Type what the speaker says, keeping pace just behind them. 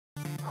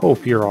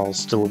Hope you're all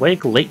still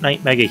awake. Late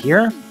Night Mega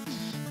here.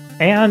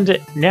 And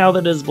now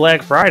that it's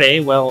Black Friday,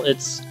 well,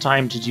 it's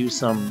time to do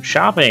some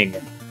shopping.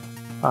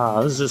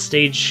 This is a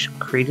stage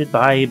created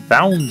by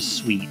Bound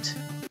Suite.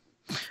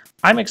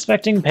 I'm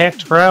expecting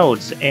packed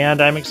crowds,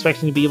 and I'm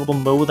expecting to be able to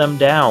mow them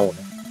down.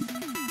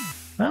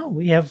 Well,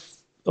 we have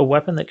a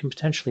weapon that can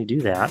potentially do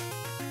that.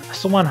 I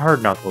still want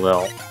Hard Knuckle,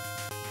 though.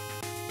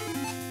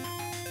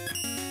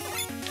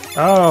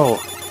 Oh!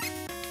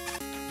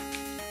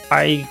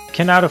 I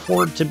cannot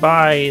afford to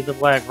buy the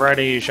Black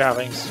Friday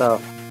shopping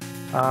stuff.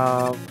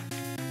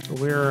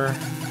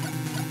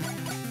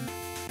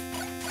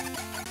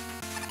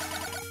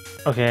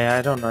 Okay,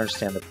 I don't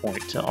understand the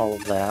point to all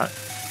of that.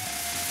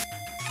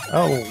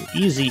 Oh,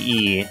 Easy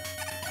E.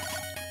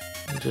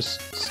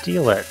 Just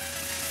steal it.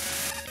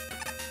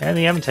 And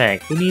the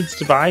M-Tank. Who needs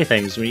to buy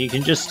things when you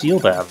can just steal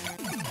them?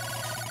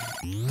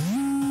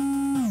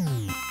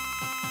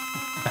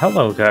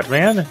 Hello,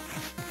 Gutman.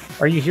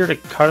 Are you here to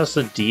cut us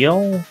a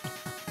deal?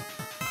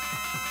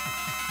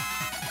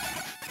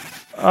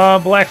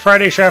 Black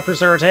Friday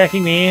shoppers are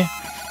attacking me.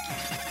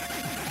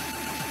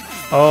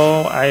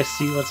 Oh, I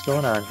see what's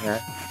going on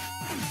here.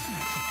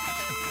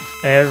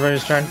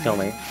 Everybody's trying to kill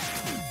me.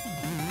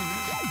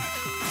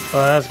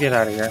 Well, let's get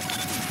out of here.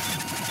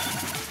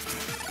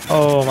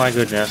 Oh my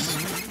goodness.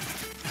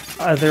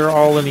 They're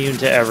all immune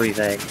to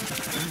everything.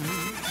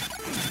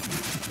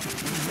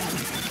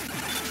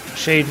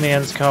 Shade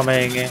Man's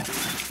coming.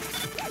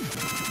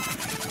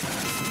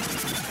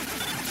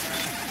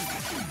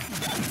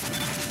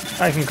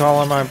 I can call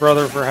on my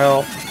brother for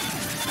help.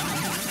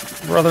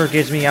 Brother,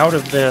 get me out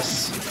of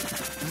this.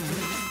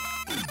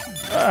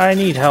 I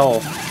need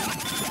help.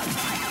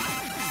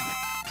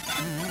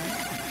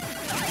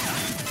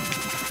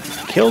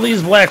 Kill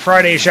these Black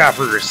Friday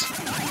shoppers.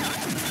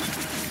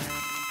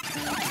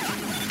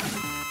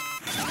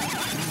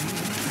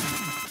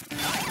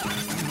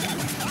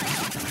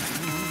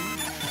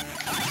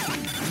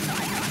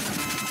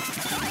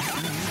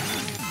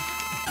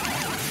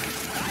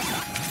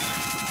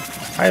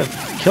 I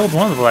have killed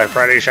one of the Black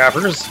Friday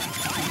shoppers.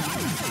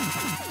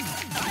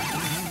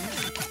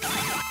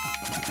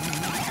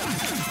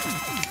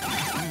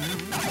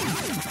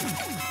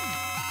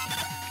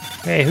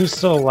 Hey, who's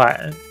still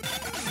alive?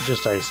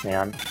 Just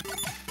Iceman.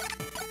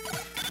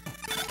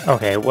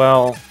 Okay,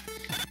 well,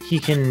 he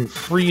can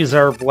freeze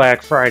our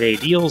Black Friday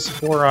deals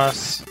for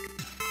us.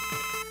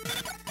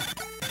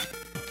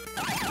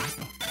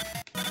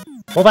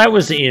 Well, that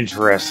was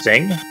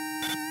interesting.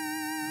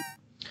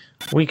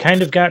 We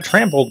kind of got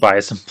trampled by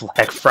some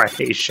Black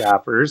Friday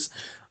shoppers.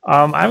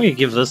 I'm gonna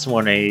give this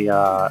one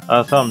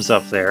a thumbs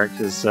up there,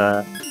 because,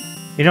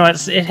 you know,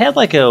 it had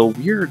like a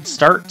weird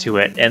start to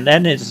it, and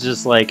then it's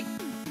just like,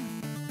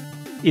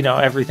 you know,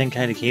 everything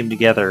kind of came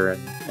together,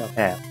 and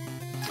okay.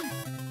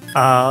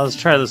 Let's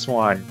try this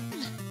one.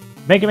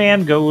 Mega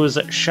Man goes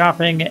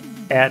shopping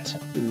at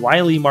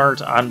Wily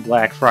Mart on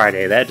Black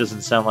Friday. That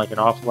doesn't sound like an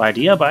awful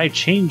idea, by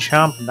Chain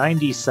Chomp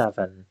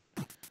 97.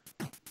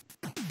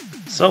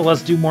 So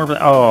let's do more of it.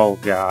 Oh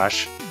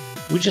gosh.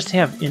 We just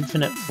have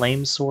Infinite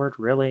Flame Sword,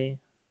 really?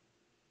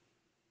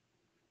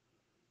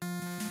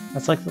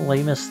 That's like the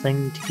lamest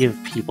thing to give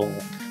people.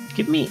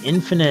 Give me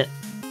Infinite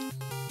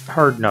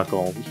Hard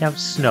Knuckle. We have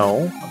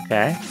Snow,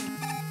 okay.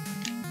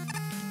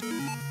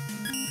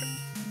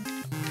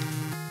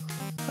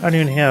 I don't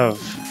even have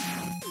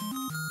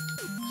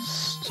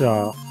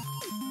stuff.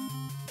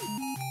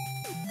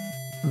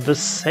 The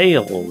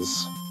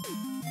sales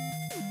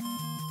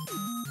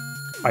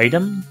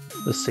item?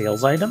 The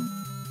sales item?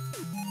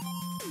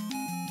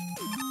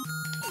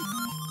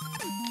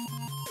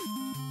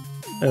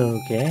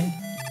 Okay.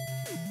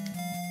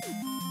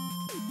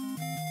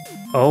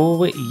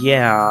 Oh,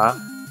 yeah.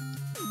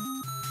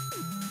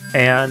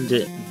 And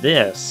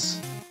this.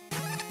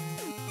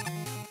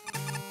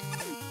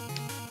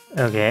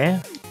 Okay.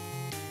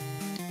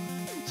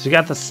 So you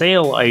got the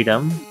sale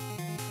item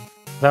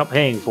without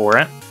paying for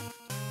it.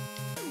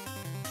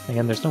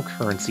 Again, there's no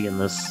currency in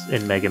this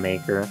in Mega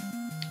Maker.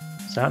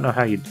 So I don't know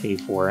how you'd pay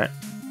for it.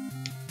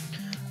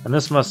 And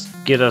this must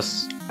get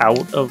us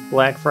out of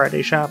Black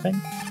Friday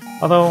shopping.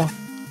 Although,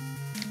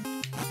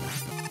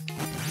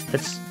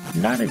 it's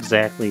not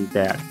exactly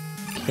that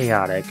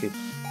chaotic.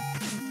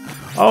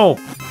 Oh!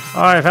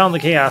 Oh, I found the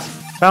chaos.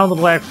 Found the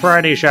Black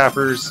Friday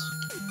shoppers.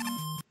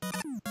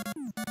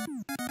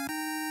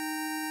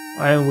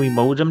 And we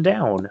mowed them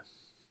down.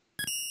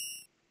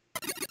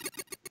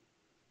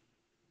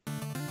 I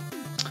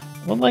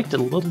would like a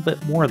little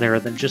bit more there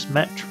than just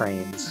Met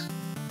Trains.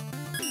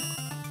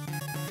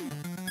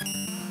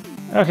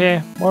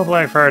 Okay, more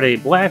Black Friday.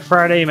 Black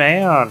Friday,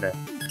 man!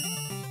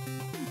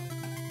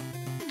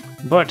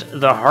 But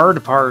the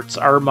hard parts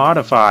are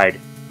modified.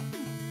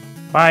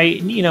 By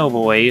Nino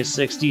Boy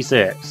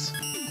 66.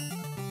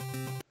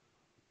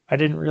 I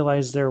didn't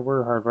realize there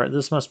were hard parts.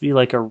 This must be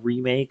like a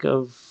remake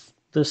of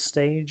this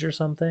stage or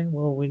something?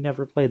 Well, we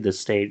never played this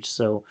stage,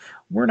 so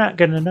we're not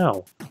gonna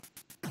know.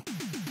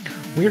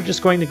 We're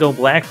just going to go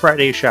Black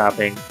Friday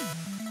shopping.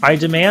 I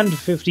demand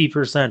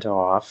 50%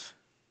 off.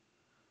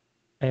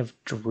 I have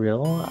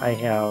drill. I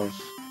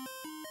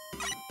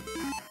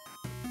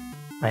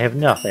have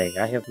nothing.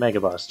 I have Mega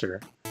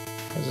Buster.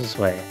 What's this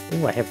way?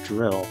 Ooh, I have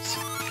drills.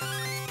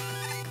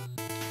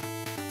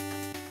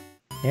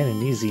 And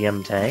an easy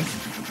M tank.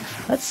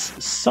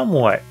 That's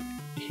somewhat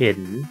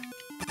hidden.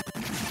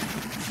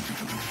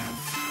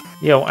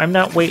 Yo, I'm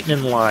not waiting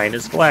in line.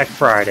 It's Black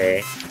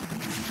Friday.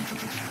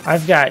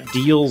 I've got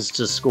deals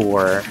to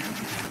score.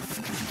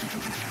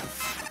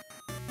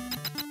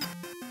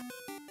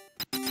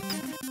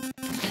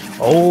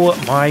 Oh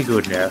my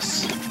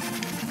goodness.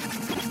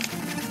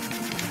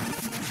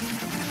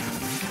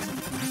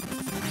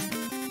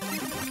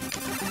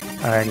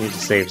 I need to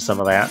save some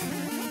of that.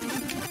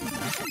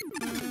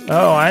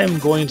 Oh, I'm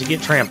going to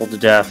get trampled to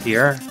death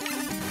here.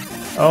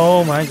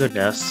 Oh my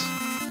goodness.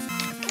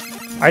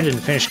 I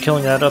didn't finish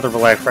killing that other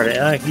Black Friday.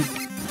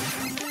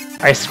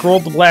 I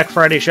scrolled the Black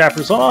Friday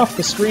shoppers off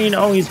the screen.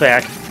 Oh, he's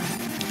back.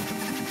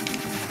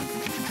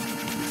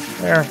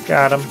 There,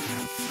 got him.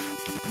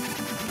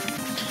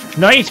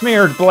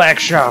 Nightmare Black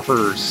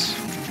Shoppers!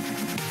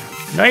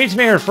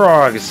 Nightmare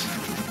Frogs!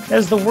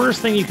 That's the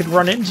worst thing you could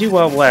run into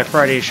while Black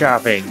Friday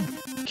shopping.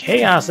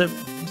 Chaos at...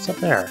 What's up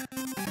there?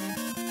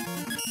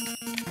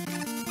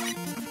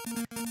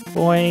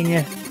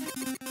 Boing.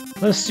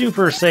 The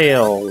super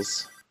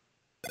sales.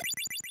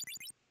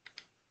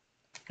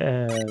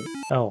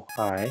 Oh,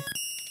 hi.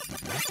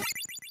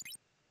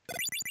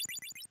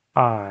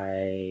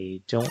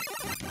 I don't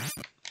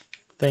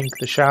think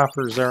the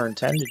shoppers are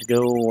intended to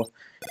go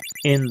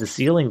in the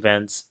ceiling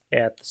vents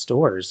at the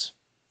stores.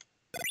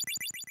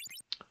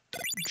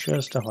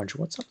 Just a hunch.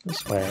 What's up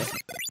this way?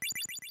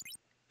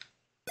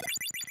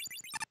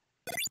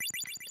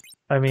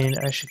 I mean,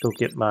 I should go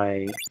get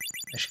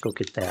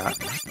that.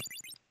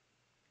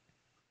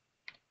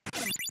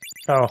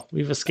 Oh,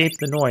 we've escaped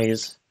the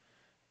noise.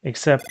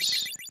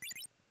 Except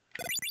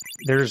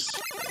there's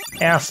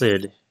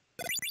acid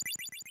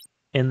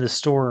in the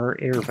store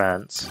air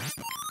vents.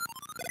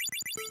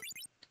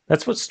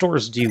 That's what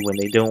stores do when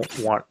they don't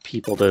want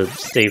people to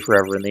stay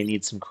forever and they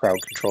need some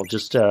crowd control.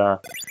 Just, you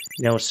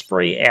know,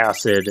 spray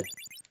acid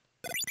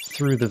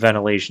through the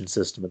ventilation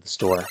system of the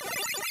store.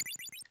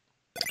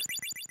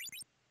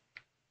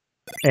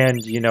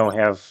 And, you know,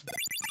 have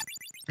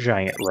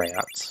giant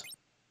rats.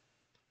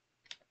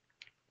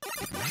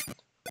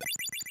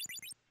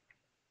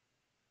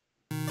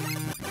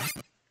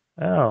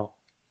 Oh,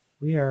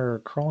 we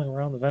are crawling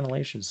around the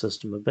ventilation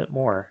system a bit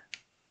more.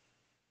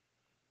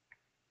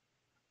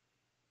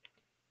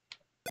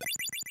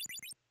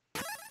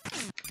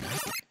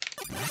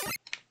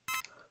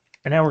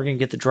 And now we're going to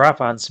get the drop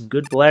on some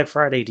good Black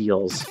Friday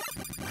deals.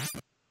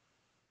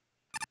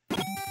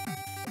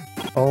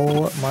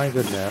 Oh my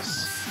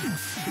goodness.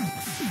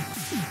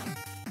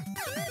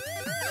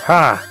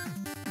 Ha!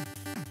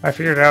 I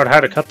figured out how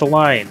to cut the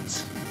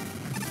lines.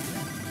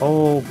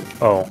 Oh,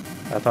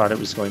 I thought it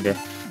was going to...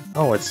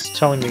 Oh, it's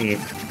telling me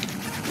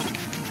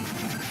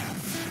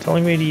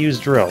to use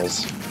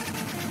drills.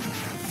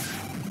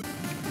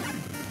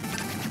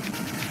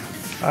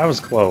 I was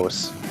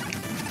close.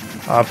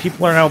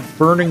 People are now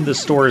burning the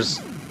store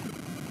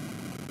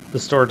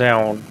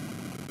down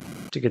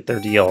to get their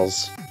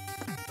deals.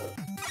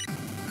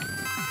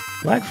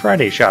 Black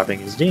Friday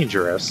shopping is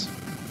dangerous.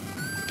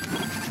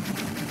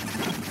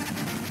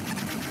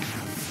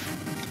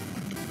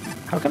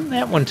 How come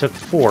that one took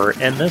 4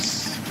 and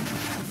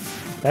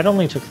that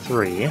only took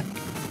 3?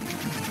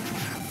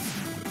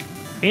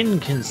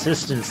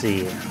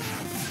 Inconsistency.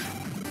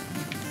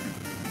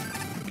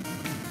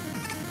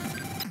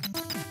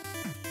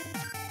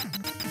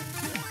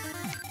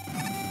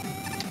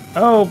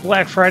 Oh,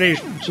 Black Friday.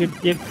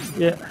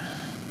 Yeah.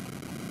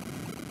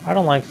 I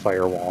don't like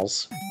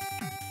firewalls.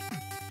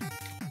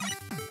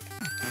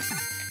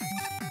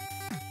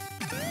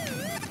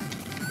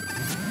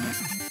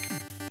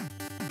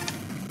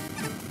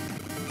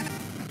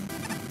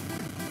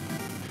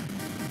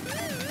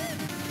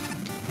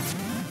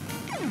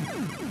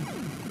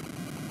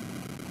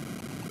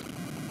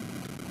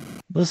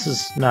 This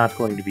is not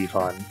going to be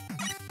fun.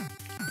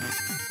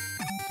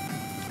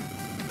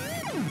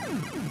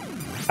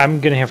 I'm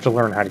gonna have to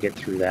learn how to get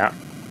through that.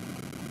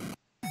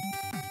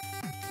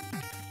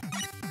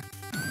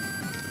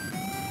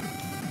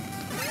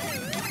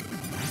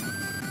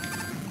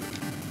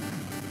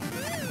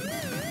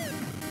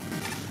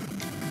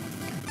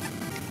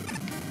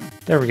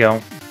 There we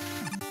go.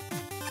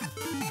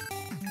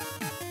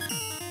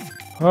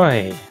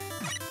 Oi.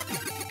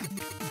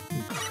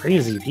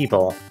 Crazy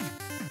people.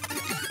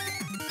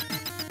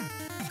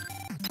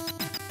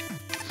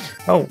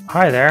 Oh,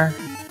 hi there.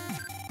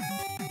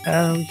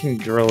 We can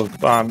drill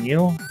bomb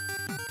you.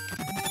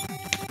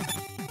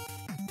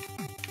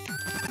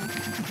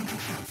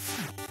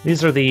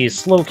 These are the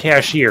slow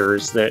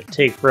cashiers that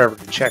take forever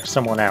to check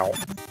someone out.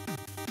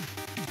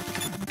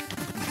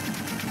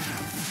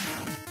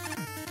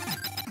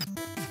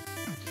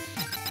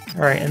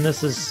 Alright, and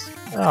this is...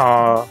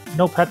 Aw,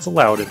 no pets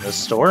allowed in this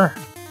store.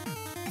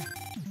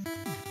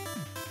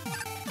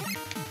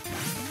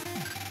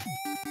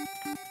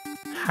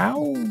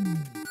 How...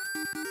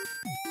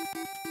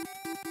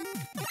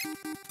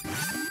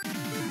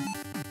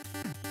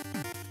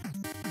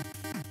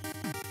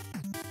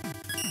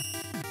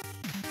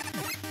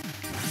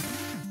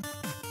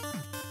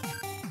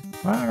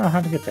 I don't know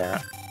how to get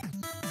that.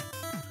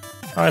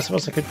 Oh, I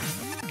suppose I could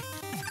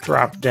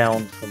drop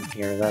down from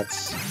here.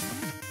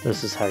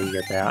 This is how you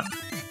get that.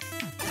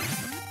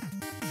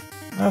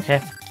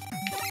 Okay.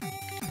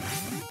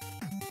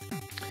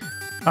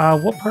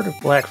 What part of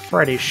Black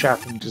Friday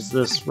shopping does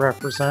this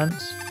represent?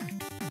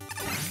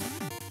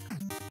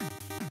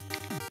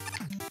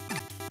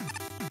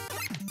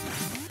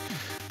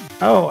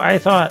 Oh, I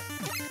thought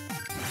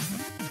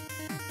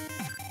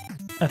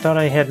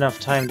I had enough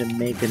time to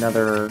make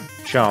another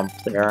jump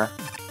there.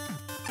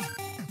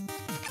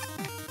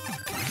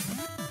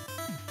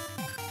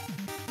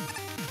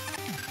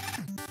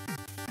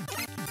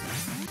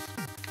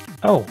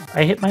 Oh,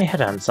 I hit my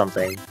head on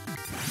something.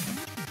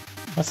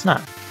 That's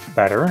not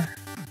better.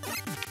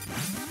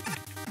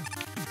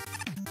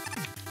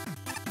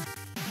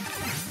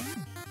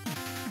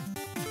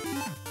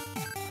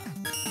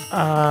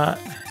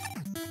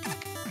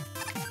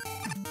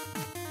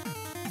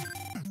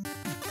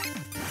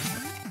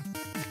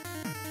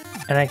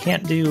 And I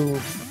can't do...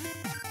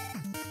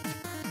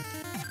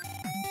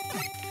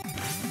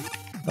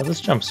 Oh, this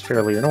jump's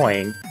fairly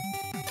annoying.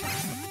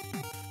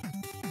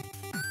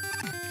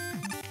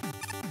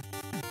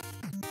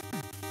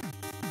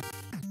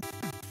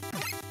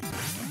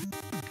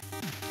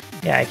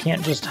 Yeah, I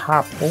can't just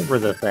hop over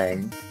the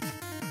thing.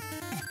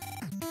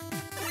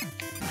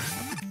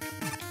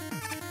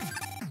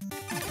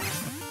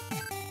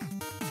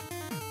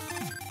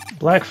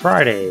 Black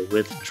Friday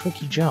with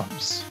tricky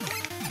jumps.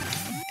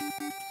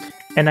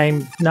 And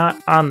I'm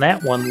not on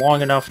that one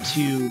long enough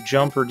to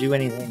jump or do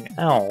anything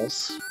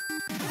else.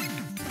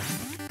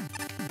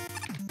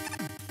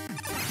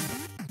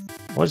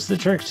 What's the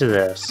trick to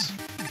this?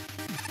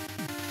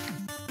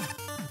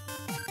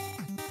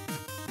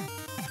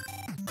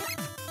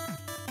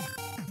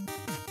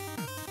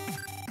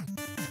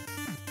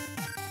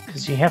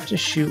 Because you have to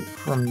shoot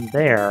from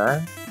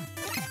there.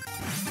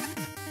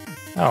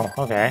 Oh,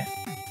 okay.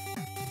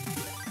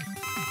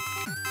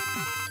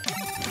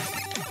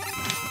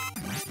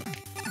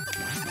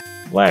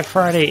 Black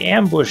Friday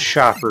ambush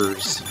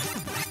shoppers.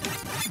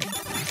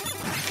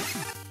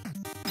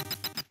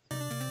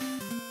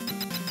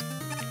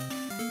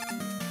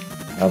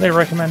 Oh, they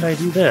recommend I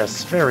do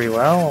this. Very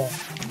well.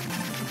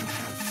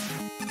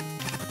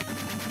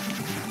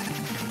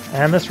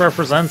 And this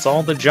represents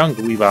all the junk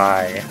we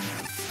buy.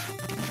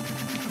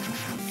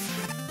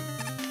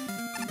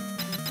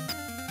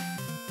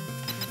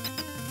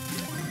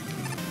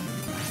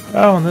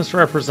 Oh, and this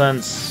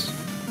represents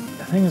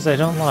things I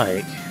don't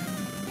like.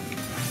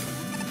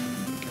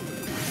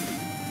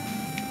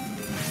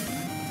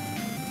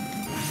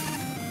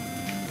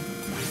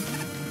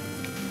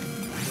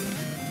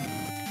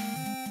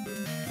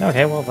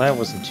 Okay, well, that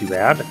wasn't too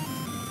bad.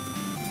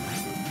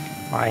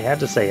 I had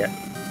to say it.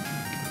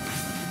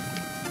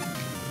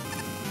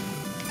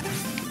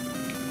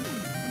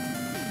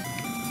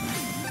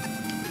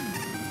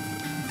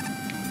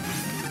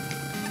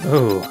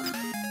 Ooh.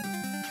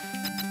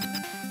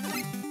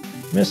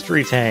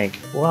 Mystery tank.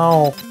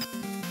 Well,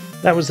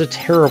 that was a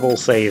terrible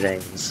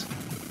savings.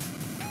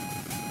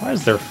 Why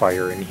is there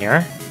fire in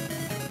here?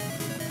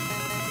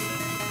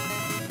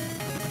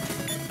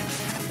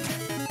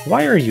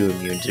 Why are you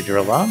immune to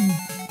drill bomb?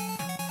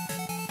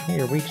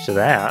 You're weak to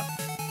that.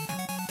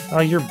 Oh,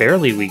 you're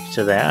barely weak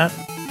to that.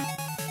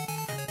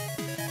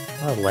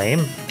 Oh,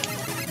 lame.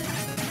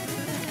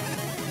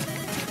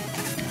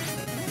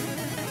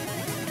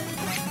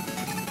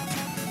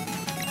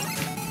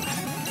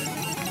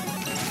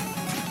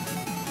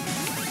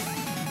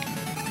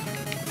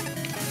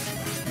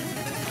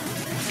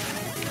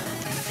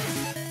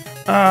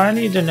 I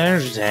need an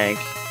energy tank.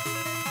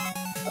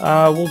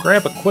 We'll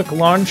grab a quick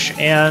lunch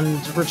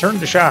and return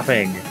to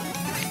shopping.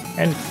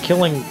 And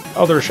killing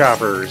other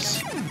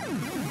shoppers.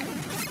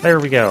 There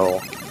we go.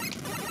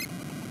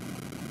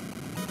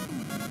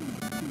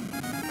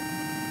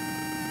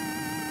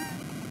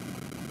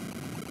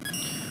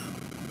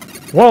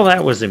 Well,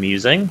 that was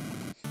amusing.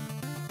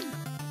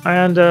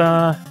 And,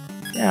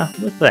 yeah,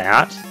 with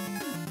that...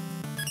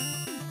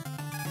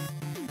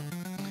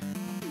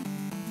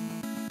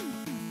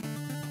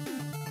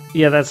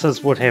 Yeah, that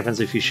says what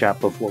happens if you shop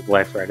before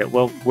Black Friday.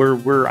 Well,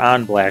 we're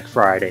on Black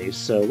Friday,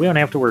 so we don't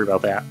have to worry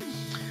about that.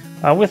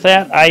 With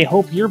that, I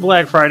hope your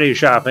Black Friday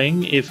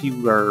shopping, if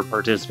you are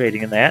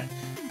participating in that,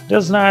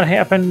 does not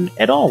happen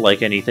at all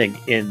like anything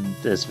in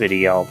this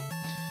video.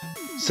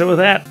 So with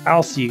that,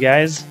 I'll see you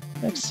guys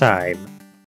next time.